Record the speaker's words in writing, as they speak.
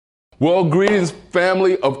Well, greetings,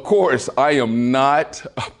 family. Of course, I am not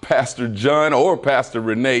Pastor John or Pastor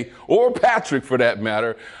Renee or Patrick for that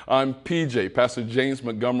matter. I'm PJ, Pastor James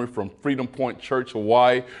Montgomery from Freedom Point Church,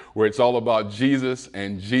 Hawaii, where it's all about Jesus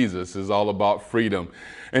and Jesus is all about freedom.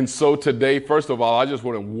 And so today, first of all, I just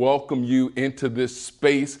want to welcome you into this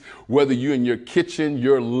space, whether you're in your kitchen,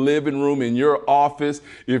 your living room, in your office.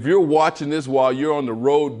 If you're watching this while you're on the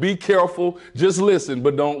road, be careful, just listen,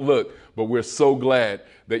 but don't look. But we're so glad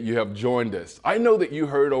that you have joined us. I know that you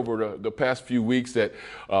heard over the past few weeks that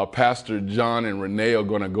Pastor John and Renee are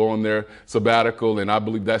going to go on their sabbatical, and I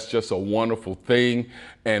believe that's just a wonderful thing,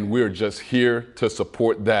 and we're just here to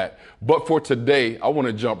support that. But for today, I want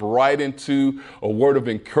to jump right into a word of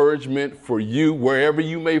encouragement for you, wherever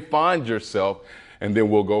you may find yourself, and then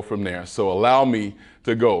we'll go from there. So allow me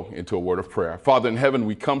to go into a word of prayer. Father in heaven,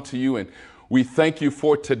 we come to you and we thank you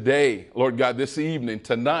for today, Lord God, this evening,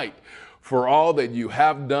 tonight, for all that you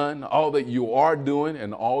have done, all that you are doing,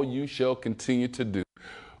 and all you shall continue to do.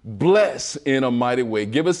 Bless in a mighty way.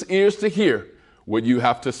 Give us ears to hear what you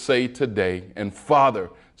have to say today. And Father,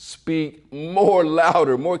 speak more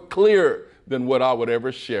louder, more clear than what I would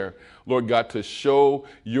ever share. Lord God, to show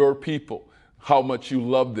your people how much you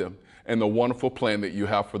love them and the wonderful plan that you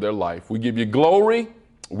have for their life. We give you glory,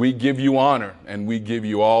 we give you honor, and we give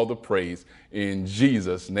you all the praise. In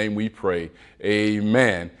Jesus' name we pray.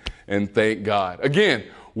 Amen. And thank God. Again,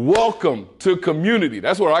 welcome to community.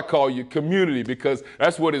 That's what I call you, community, because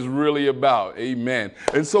that's what it's really about. Amen.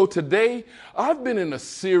 And so today, I've been in a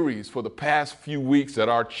series for the past few weeks at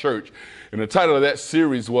our church, and the title of that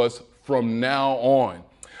series was From Now On.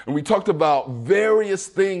 And we talked about various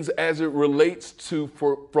things as it relates to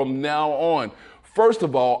from now on. First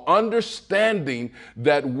of all, understanding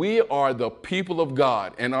that we are the people of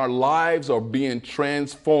God and our lives are being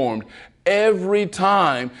transformed every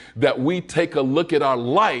time that we take a look at our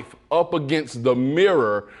life up against the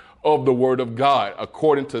mirror of the Word of God,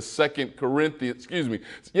 according to 2 Corinthians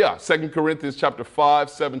chapter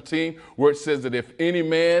 5:17, where it says that if any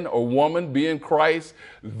man or woman be in Christ,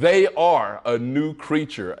 they are a new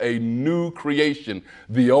creature, a new creation.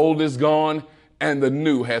 The old is gone and the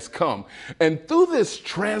new has come. And through this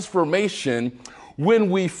transformation,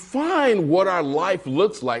 when we find what our life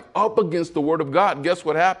looks like up against the Word of God, guess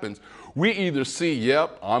what happens? We either see,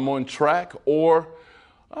 yep, I'm on track, or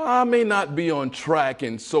I may not be on track.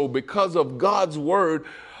 And so because of God's Word,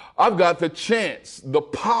 I've got the chance, the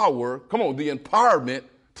power, the empowerment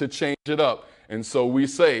to change it up. And so we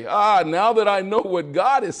say, now that I know what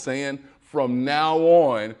God is saying, from now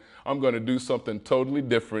on, I'm going to do something totally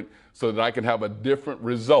different so that I can have a different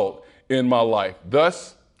result in my life.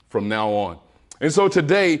 Thus, from now on. And so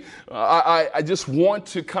today, I just want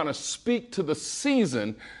to kind of speak to the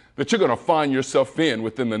season that you're going to find yourself in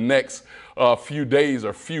within the next few days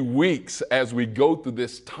or few weeks as we go through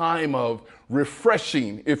this time of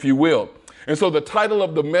refreshing, if you will. And so the title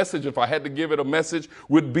of the message, if I had to give it a message,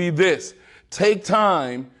 would be this: take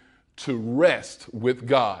time to rest with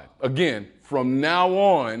God. Again, from now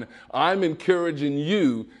on, I'm encouraging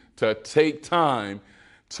you to take time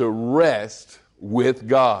to rest with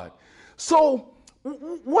God. So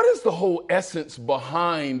what is the whole essence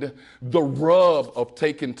behind the rub of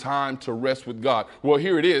taking time to rest with God? Well,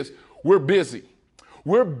 here it is. We're busy.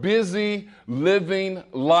 We're busy living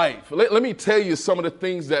life. Let me tell you some of the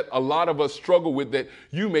things that a lot of us struggle with that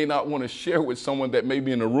you may not want to share with someone that may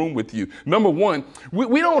be in the room with you. Number one,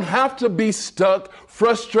 we don't have to be stuck,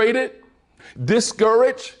 frustrated,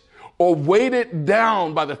 discouraged, or weighted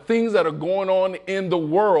down by the things that are going on in the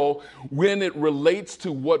world when it relates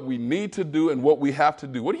to what we need to do and what we have to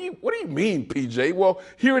do. What do you mean, PJ? Well,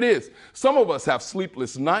 here it is. Some of us have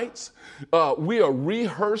sleepless nights. We are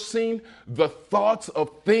rehearsing the thoughts of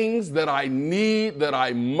things that I need, that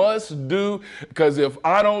I must do, because if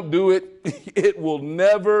I don't do it, it will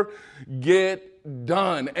never get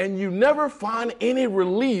done. And you never find any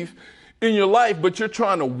relief in your life, but you're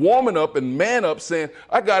trying to woman up and man up saying,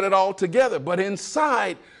 I got it all together. But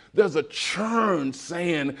inside, there's a churn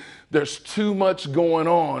saying, there's too much going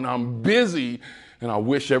on. I'm busy and I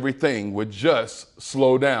wish everything would just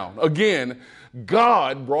slow down. Again,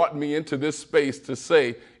 God brought me into this space to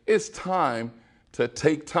say, it's time to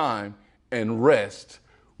take time and rest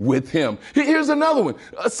with Him. Here's another one.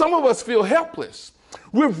 Some of us feel helpless.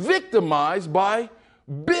 We're victimized by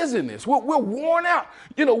busyness. We're worn out,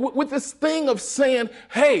 with this thing of saying,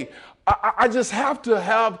 hey, I just have to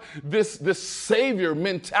have this savior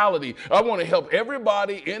mentality. I want to help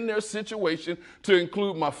everybody in their situation, to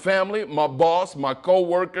include my family, my boss, my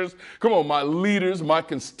coworkers, my leaders, my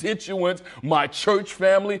constituents, my church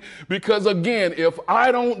family. Because again, if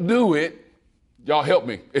I don't do it, Y'all help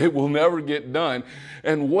me. It will never get done.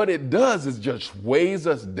 And what it does is just weighs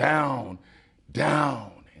us down,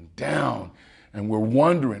 down, and down. And we're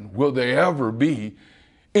wondering, will there ever be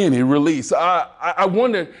any release? I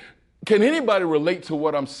wonder, can anybody relate to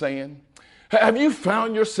what I'm saying? Have you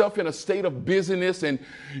found yourself in a state of busyness and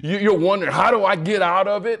you're wondering, how do I get out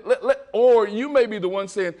of it? Or you may be the one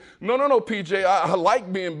saying, no, PJ, I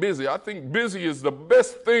like being busy. I think busy is the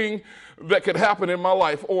best thing that could happen in my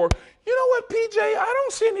life. Or, you know what, PJ, I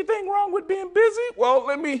don't see anything wrong with being busy. Well,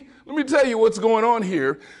 let me tell you what's going on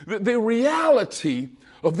here. The reality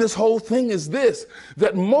of this whole thing is this,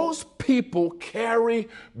 that most people carry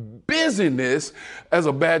busyness as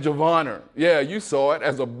a badge of honor. Yeah, you saw it,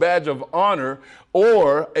 as a badge of honor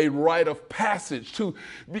or a rite of passage too.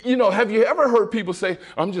 You know, have you ever heard people say,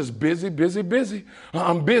 I'm just busy, busy, busy.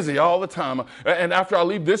 I'm busy all the time. And after I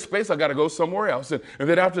leave this space, I got to go somewhere else. And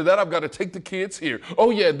then after that, I've got to take the kids here.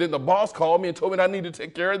 Oh yeah, then the boss called me and told me I need to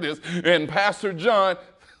take care of this. And Pastor John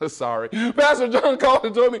called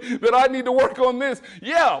and told me that I need to work on this.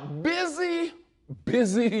 Yeah, busy,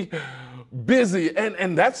 busy, busy.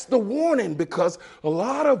 And that's the warning, because a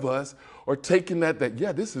lot of us are taking that,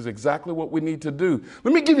 yeah, this is exactly what we need to do.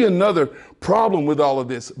 Let me give you another problem with all of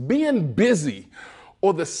this. Being busy,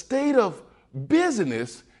 or the state of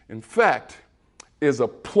busyness, in fact, is a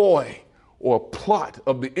ploy or a plot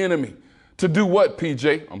of the enemy. To do what,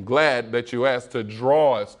 PJ? I'm glad that you asked. To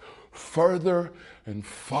draw us further and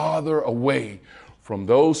farther away from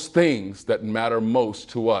those things that matter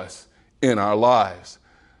most to us in our lives.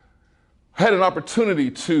 I had an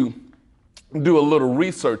opportunity to do a little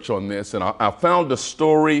research on this, and I found a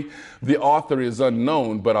story. The author is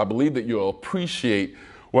unknown, but I believe that you'll appreciate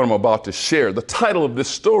what I'm about to share. The title of this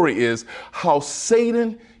story is How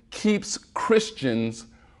Satan Keeps Christians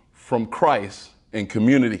from Christ and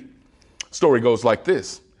Community. The story goes like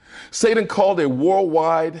this. Satan called a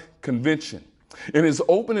worldwide convention. In his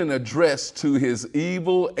opening address to his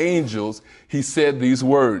evil angels, he said these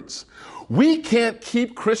words: we can't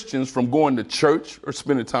keep Christians from going to church or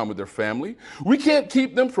spending time with their family. We can't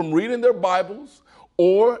keep them from reading their Bibles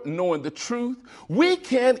or knowing the truth. We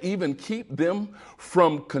can't even keep them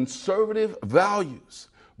from conservative values,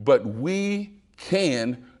 but we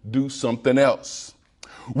can do something else.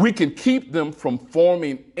 We can keep them from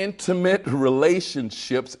forming intimate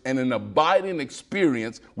relationships and an abiding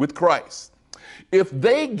experience with Christ. If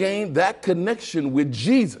they gain that connection with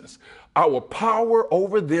Jesus, our power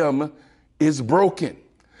over them is broken.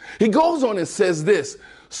 He goes on and says this: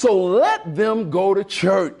 so let them go to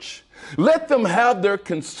church. Let them have their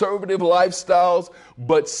conservative lifestyles,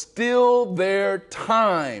 but steal their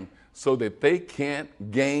time so that they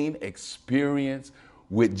can't gain experience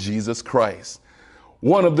with Jesus Christ.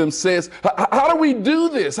 One of them says, how do we do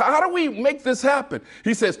this? How do we make this happen?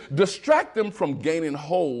 He says, distract them from gaining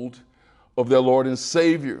hold of their Lord and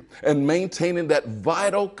Savior and maintaining that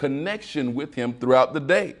vital connection with Him throughout the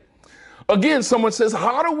day. Again, someone says,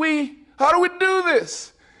 how do we do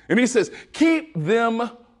this? And he says, keep them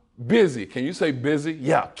busy. Can you say busy?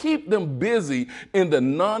 Yeah, keep them busy in the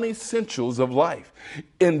non-essentials of life.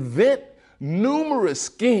 Invent numerous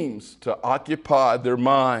schemes to occupy their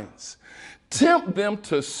minds. Tempt them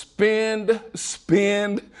to spend,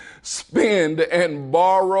 and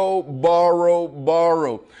borrow.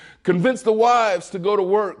 Convince the wives to go to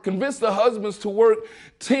work. Convince the husbands to work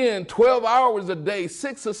 10, 12 hours a day,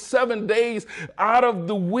 6 or 7 days out of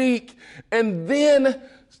the week. And then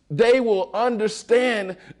they will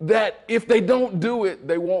understand that if they don't do it,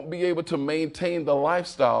 they won't be able to maintain the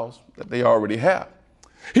lifestyles that they already have.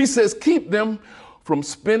 He says, keep them from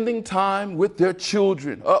spending time with their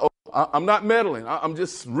children. I'm not meddling. I'm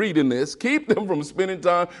just reading this. Keep them from spending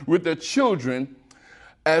time with their children.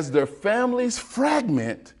 As their families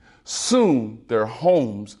fragment, soon their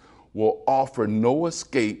homes will offer no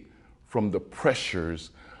escape from the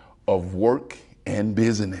pressures of work and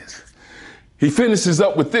business. He finishes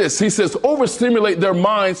up with this. He says, overstimulate their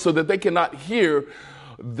minds so that they cannot hear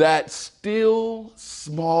that still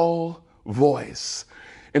small voice.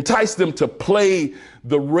 Entice them to play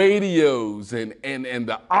the radios and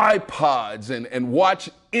the iPods and watch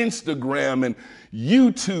Instagram and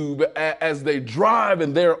YouTube as they drive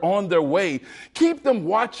and they're on their way. Keep them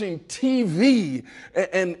watching TV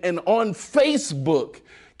and on Facebook.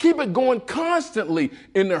 Keep it going constantly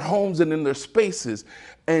in their homes and in their spaces,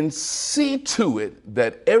 and see to it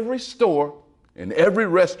that every store and every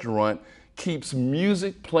restaurant keeps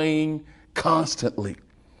music playing constantly.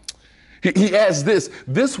 He adds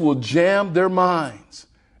this will jam their minds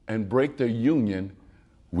and break their union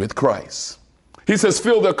with Christ. He says,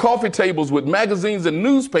 fill their coffee tables with magazines and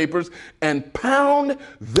newspapers and pound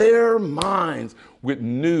their minds with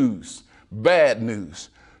news, bad news,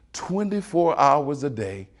 24 hours a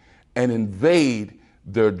day, and invade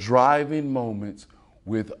their driving moments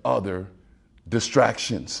with other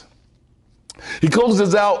distractions. He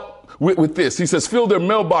closes out with this. He says, fill their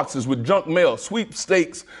mailboxes with junk mail,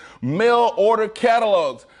 sweepstakes, mail order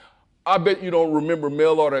catalogs. I bet you don't remember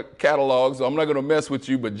mail order catalogs. I'm not going to mess with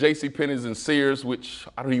you, but JCPenney's and Sears, which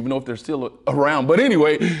I don't even know if they're still around. But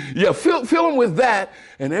anyway, yeah, fill them with that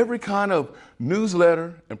and every kind of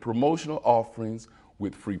newsletter and promotional offerings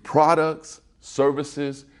with free products,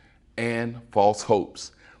 services, and false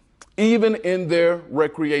hopes. Even in their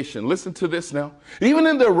recreation, listen to this now, even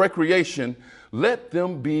in their recreation, let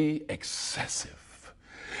them be excessive.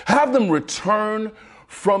 Have them return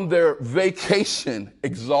from their vacation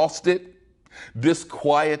exhausted,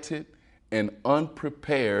 disquieted, and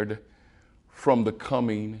unprepared from the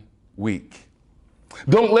coming week.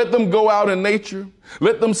 Don't let them go out in nature.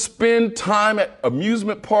 Let them spend time at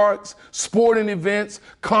amusement parks, sporting events,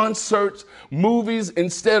 concerts, movies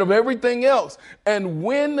instead of everything else. And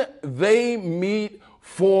when they meet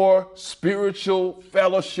for spiritual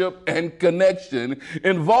fellowship and connection,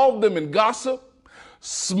 involve them in gossip,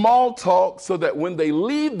 small talk, so that when they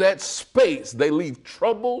leave that space, they leave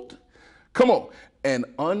troubled, and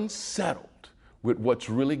unsettled with what's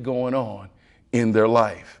really going on in their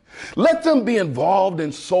life. Let them be involved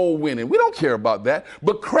in soul winning. We don't care about that,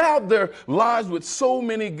 but crowd their lives with so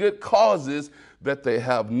many good causes that they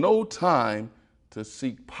have no time to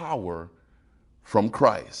seek power from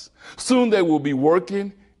Christ. Soon they will be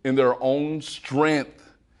working in their own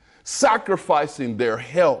strength, sacrificing their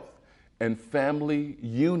health and family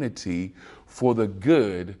unity for the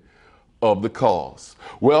good of the cause.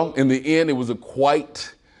 Well, in the end, it was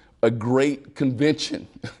quite a great convention.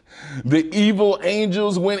 The evil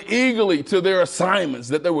angels went eagerly to their assignments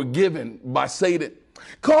that they were given by Satan,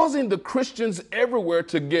 causing the Christians everywhere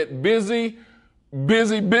to get busy,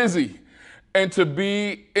 and to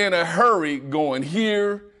be in a hurry going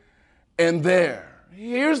here and there.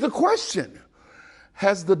 Here's the question.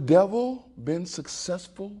 Has the devil been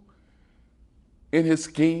successful in his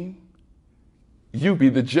scheme? You be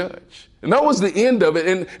the judge. And that was the end of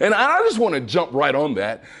it. And I just want to jump right on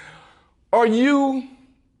that. Are you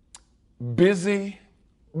busy?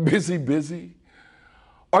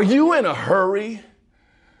 Are you in a hurry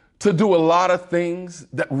to do a lot of things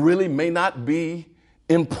that really may not be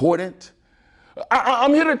important?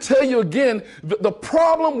 I'm here to tell you again, the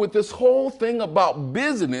problem with this whole thing about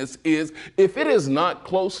business is if it is not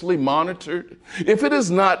closely monitored, if it is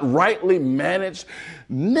not rightly managed,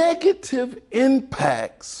 negative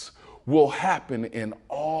impacts will happen in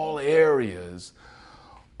all areas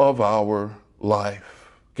of our life.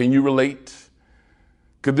 Can you relate?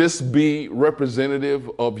 Could this be representative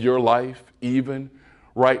of your life even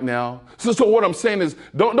right now? So what I'm saying is,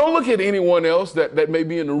 don't look at anyone else that may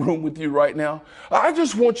be in the room with you right now. I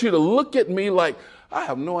just want you to look at me like, I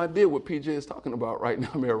have no idea what PJ is talking about right now.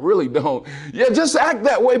 I mean, I really don't. Yeah, just act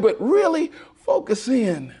that way, but really focus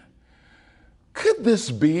in. Could this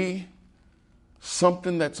be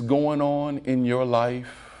something that's going on in your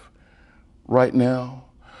life right now?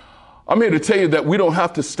 I'm here to tell you that we don't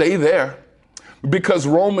have to stay there. Because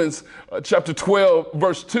Romans chapter 12,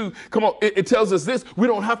 verse 2, it tells us this. We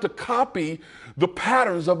don't have to copy the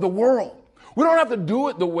patterns of the world. We don't have to do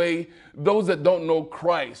it the way those that don't know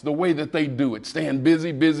Christ, the way that they do it. Staying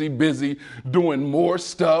busy, doing more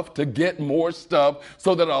stuff to get more stuff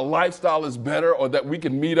so that our lifestyle is better or that we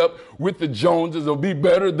can meet up with the Joneses or be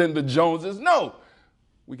better than the Joneses. No,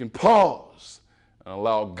 we can pause and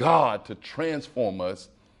allow God to transform us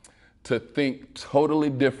to think totally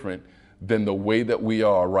different than the way that we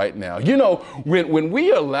are right now. You know, when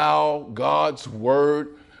we allow God's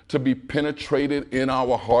word to be penetrated in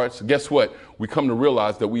our hearts, guess what? We come to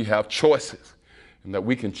realize that we have choices and that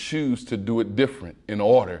we can choose to do it different in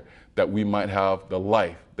order that we might have the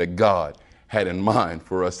life that God had in mind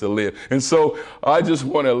for us to live. And so I just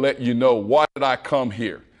want to let you know, why did I come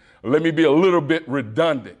here? Let me be a little bit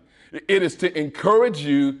redundant. It is to encourage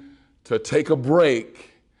you to take a break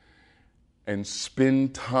and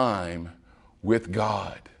spend time with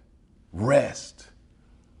God. Rest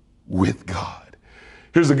with God.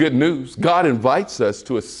 Here's the good news. God invites us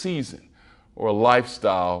to a season or a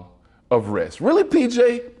lifestyle of rest. Really,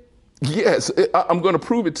 PJ? Yes, I'm going to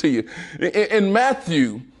prove it to you. In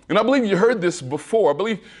Matthew, and I believe you heard this before. I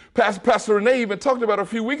believe Pastor Renee even talked about it a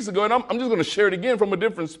few weeks ago, and I'm just going to share it again from a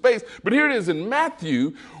different space. But here it is in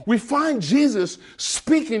Matthew. We find Jesus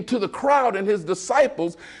speaking to the crowd and his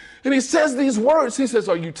disciples, and he says these words. He says,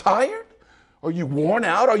 are you tired? Are you worn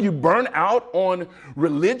out? Are you burnt out on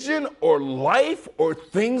religion or life or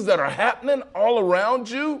things that are happening all around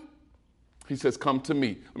you? He says, come to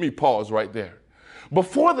me. Let me pause right there.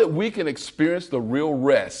 Before that we can experience the real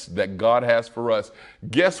rest that God has for us,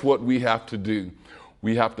 guess what we have to do?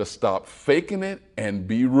 We have to stop faking it and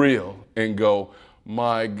be real and go,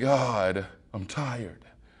 my God, I'm tired.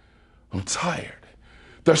 I'm tired.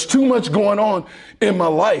 There's too much going on in my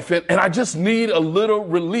life and I just need a little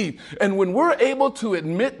relief. And when we're able to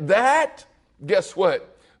admit that, guess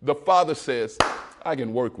what? The Father says, I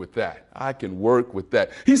can work with that. I can work with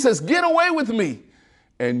that. He says, get away with me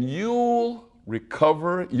and you'll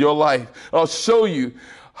recover your life. I'll show you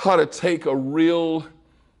how to take a real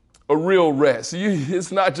rest.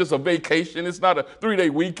 It's not just a vacation. It's not a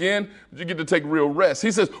 3-day weekend. You get to take real rest.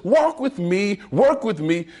 He says, walk with me, work with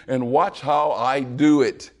me, and watch how I do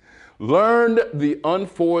it. Learn the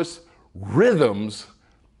unforced rhythms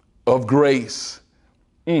of grace.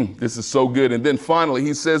 This is so good. And then finally,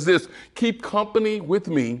 he says this, keep company with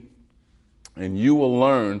me, and you will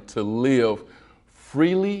learn to live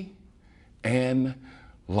freely and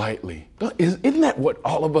lightly. Isn't that what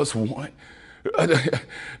all of us want?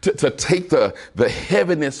 to take the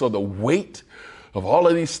heaviness or the weight of all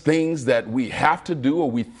of these things that we have to do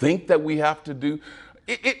or we think that we have to do.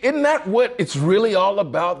 Isn't that what it's really all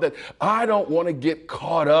about? That I don't want to get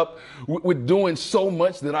caught up with doing so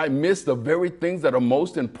much that I miss the very things that are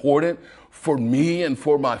most important for me and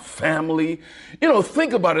for my family. You know,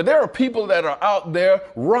 think about it. There are people that are out there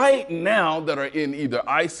right now that are in either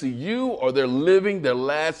ICU or they're living their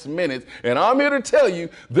last minutes. And I'm here to tell you,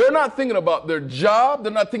 they're not thinking about their job.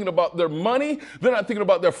 They're not thinking about their money. They're not thinking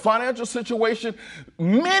about their financial situation.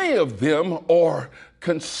 Many of them are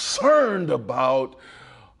concerned about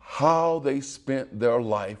how they spent their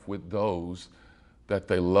life with those that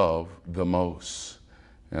they love the most.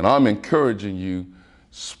 And I'm encouraging you,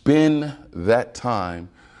 spend that time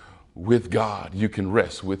with God. You can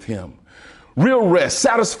rest with him. Real rest,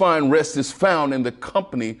 satisfying rest is found in the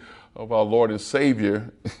company of our Lord and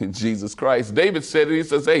Savior, Jesus Christ. David said it, he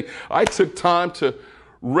says, hey, I took time to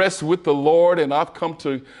rest with the Lord and I've come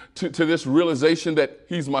to this realization that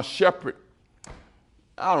he's my shepherd.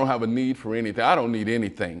 I don't have a need for anything. I don't need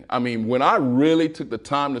anything. I mean, when I really took the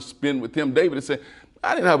time to spend with him, David said,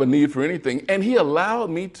 I didn't have a need for anything. And he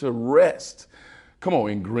allowed me to rest. Come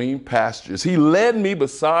on, in green pastures. He led me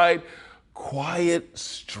beside quiet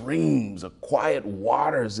streams, or quiet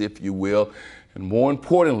waters, if you will. And more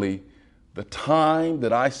importantly, the time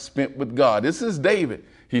that I spent with God. This is David.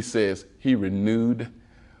 He says, he renewed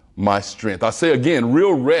my strength. I say again,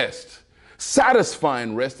 real rest,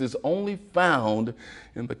 satisfying rest is only found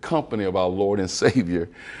in the company of our Lord and Savior,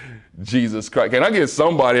 Jesus Christ. Can I get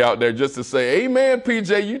somebody out there just to say, amen,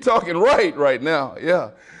 PJ, you talking right now.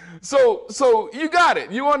 Yeah. So you got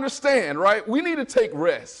it. You understand, right? We need to take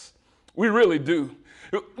rest. We really do.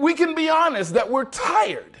 We can be honest that we're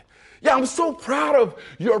tired. Yeah, I'm so proud of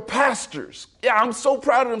your pastors. Yeah, I'm so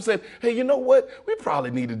proud of them saying, hey, you know what? We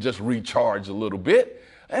probably need to just recharge a little bit.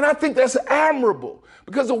 And I think that's admirable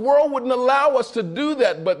because the world wouldn't allow us to do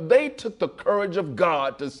that. But they took the courage of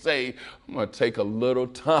God to say, I'm going to take a little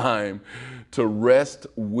time to rest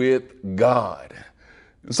with God.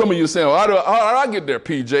 Some of you are saying, well, how do I get there,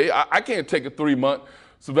 PJ? I can't take a 3-month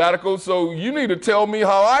sabbatical, so you need to tell me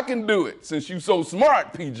how I can do it since you're so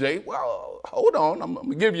smart, PJ. Well, hold on. I'm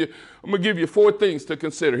gonna give you 4 things to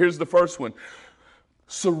consider. Here's the first one.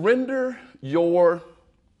 Surrender your,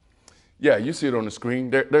 you see it on the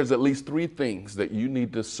screen. There's at least 3 things that you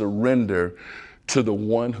need to surrender to the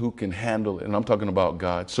one who can handle it. And I'm talking about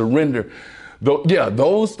God. Surrender.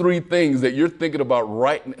 Those 3 things that you're thinking about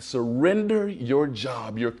right now. Surrender your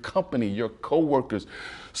job, your company, your coworkers.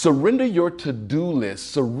 Surrender your to-do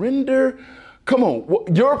list. Surrender,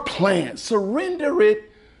 your plan. Surrender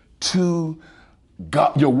it to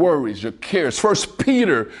God, your worries, your cares. 1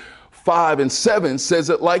 Peter 5:7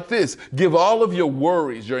 says it like this. Give all of your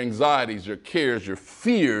worries, your anxieties, your cares, your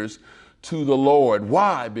fears to the Lord.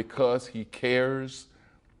 Why? Because he cares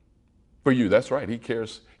for you. That's right. He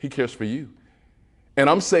cares for you. And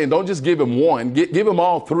I'm saying, don't just give him one, give him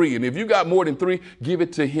all 3. And if you got more than 3, give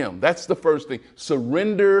it to him. That's the first thing.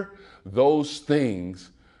 Surrender those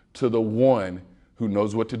things to the one who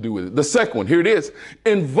knows what to do with it. The second one, here it is.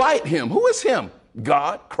 Invite him. Who is him?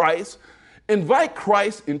 God, Christ. Invite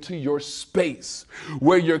Christ into your space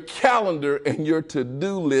where your calendar and your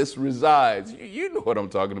to-do list resides. You know what I'm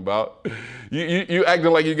talking about. You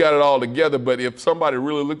acting like you got it all together, but if somebody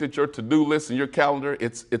really looked at your to-do list and your calendar,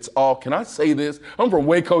 it's all, can I say this? I'm from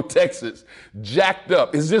Waco, Texas, jacked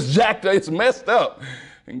up. It's just jacked up. It's messed up.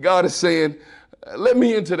 And God is saying, let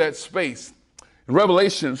me into that space. In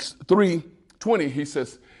Revelations 3:20, he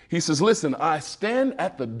says, listen, I stand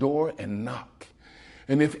at the door and knock.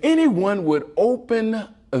 And if anyone would open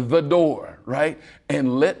the door, right,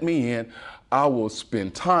 and let me in, I will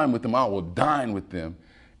spend time with them. I will dine with them,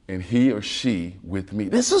 and he or she with me.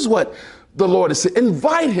 This is what the Lord has said.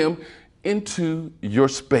 Invite him into your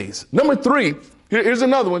space. Number 3, here's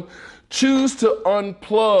another one. Choose to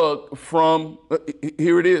unplug from,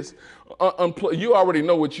 here it is. You already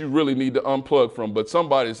know what you really need to unplug from, but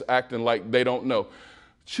somebody's acting like they don't know.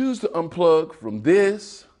 Choose to unplug from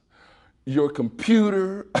this, your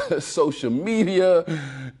computer, social media,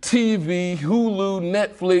 TV, Hulu,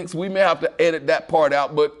 Netflix. We may have to edit that part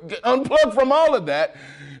out, but unplug from all of that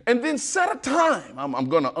and then set a time. I'm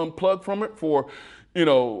going to unplug from it for,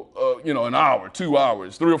 an hour, 2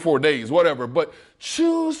 hours, 3 or 4 days, whatever. But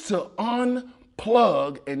choose to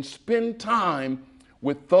unplug and spend time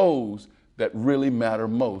with those that really matter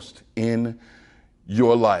most in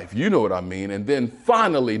your life. You know what I mean. And then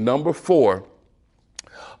finally, number 4,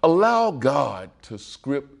 allow God to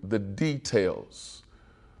script the details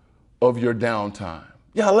of your downtime.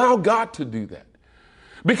 Yeah, allow God to do that.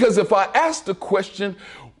 Because if I ask the question,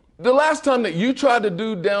 the last time that you tried to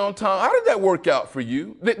do downtime, how did that work out for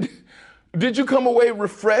you? Did you come away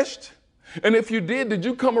refreshed? And if you did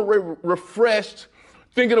you come away refreshed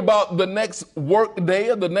thinking about the next work day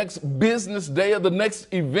or the next business day or the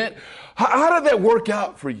next event? How did that work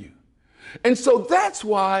out for you? And so that's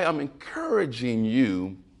why I'm encouraging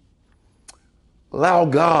you, allow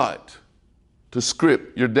God to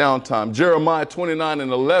script your downtime. Jeremiah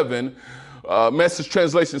 29:11, Message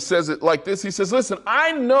translation says it like this. He says, listen,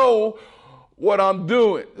 I know what I'm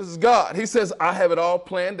doing. This is God. He says, I have it all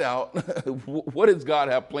planned out. What does God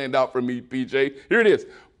have planned out for me, PJ? Here it is.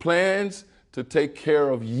 Plans to take care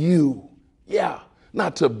of you. Yeah,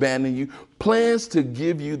 not to abandon you. Plans to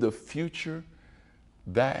give you the future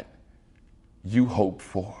that you hope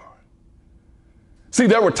for. See,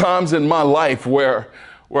 there were times in my life where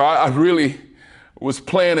I really was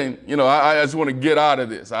planning, I just want to get out of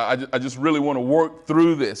this. I just really want to work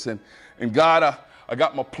through this. And God, I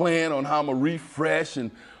got my plan on how I'm going to refresh,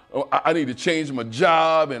 and I need to change my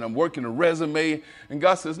job, and I'm working a resume. And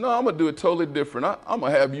God says, no, I'm going to do it totally different. I'm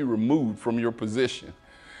going to have you removed from your position.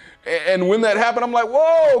 And when that happened, I'm like,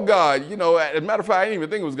 whoa, God, as a matter of fact, I didn't even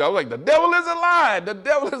think it was God. I was like, the devil is a lie. The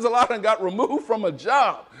devil is a lie, and got removed from a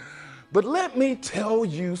job. But let me tell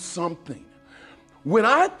you something. When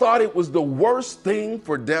I thought it was the worst thing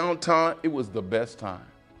for downtime, it was the best time.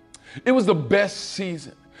 It was the best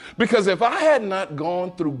season. Because if I had not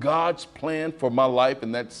gone through God's plan for my life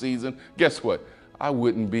in that season, guess what? I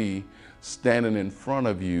wouldn't be standing in front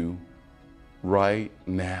of you right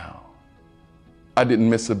now. I didn't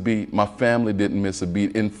miss a beat. My family didn't miss a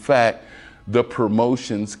beat. In fact, the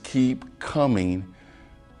promotions keep coming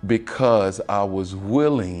because I was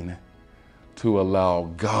willing to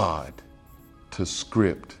allow God to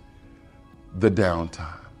script the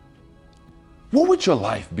downtime. What would your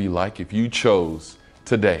life be like if you chose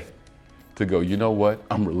today to go, you know what?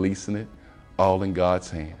 I'm releasing it all in God's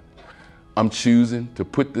hand. I'm choosing to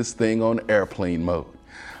put this thing on airplane mode.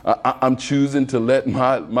 I'm choosing to let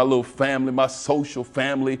my little family, my social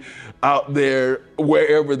family out there,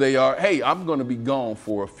 wherever they are, hey, I'm going to be gone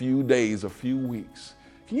for a few days, a few weeks.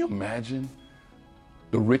 Can you imagine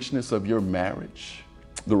the richness of your marriage,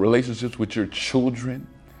 the relationships with your children?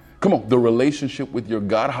 Come on, the relationship with your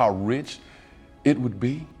God, how rich it would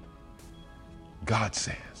be. God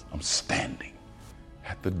says, I'm standing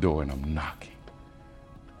at the door and I'm knocking.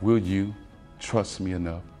 Will you trust me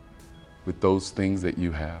enough with those things that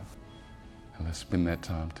you have? And let's spend that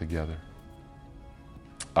time together.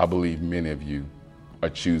 I believe many of you are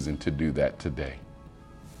choosing to do that today.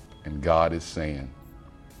 And God is saying,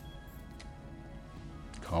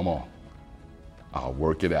 come on, I'll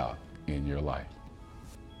work it out in your life.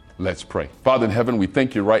 Let's pray. Father in heaven, we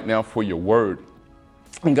thank you right now for your word.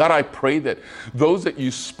 And God, I pray that those that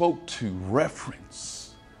you spoke to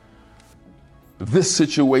reference this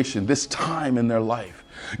situation, this time in their life,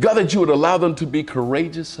 God, that you would allow them to be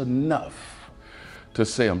courageous enough to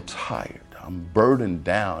say, I'm tired, I'm burdened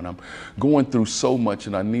down, I'm going through so much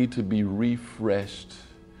and I need to be refreshed.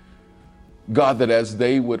 God, that as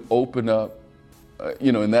they would open up,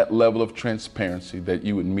 in that level of transparency, that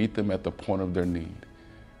you would meet them at the point of their need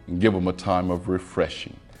and give them a time of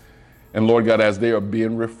refreshing. And Lord God, as they are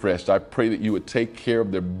being refreshed, I pray that you would take care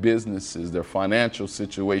of their businesses, their financial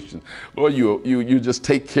situations. Lord, you just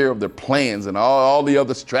take care of their plans and all the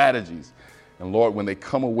other strategies. And Lord, when they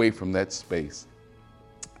come away from that space,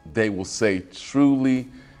 they will say, truly,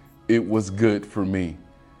 it was good for me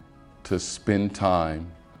to spend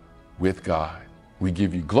time with God. We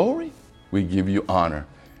give you glory. We give you honor.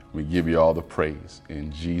 We give you all the praise.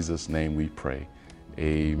 In Jesus' name we pray.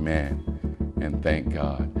 Amen. And thank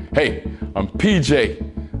God. Hey, I'm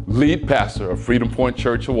PJ, lead pastor of Freedom Point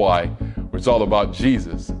Church, Hawaii, where it's all about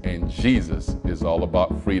Jesus, and Jesus is all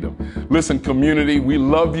about freedom. Listen, community, we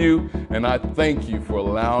love you, and I thank you for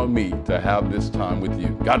allowing me to have this time with you.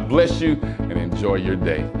 God bless you, and enjoy your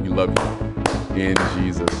day. We love you. In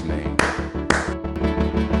Jesus' name.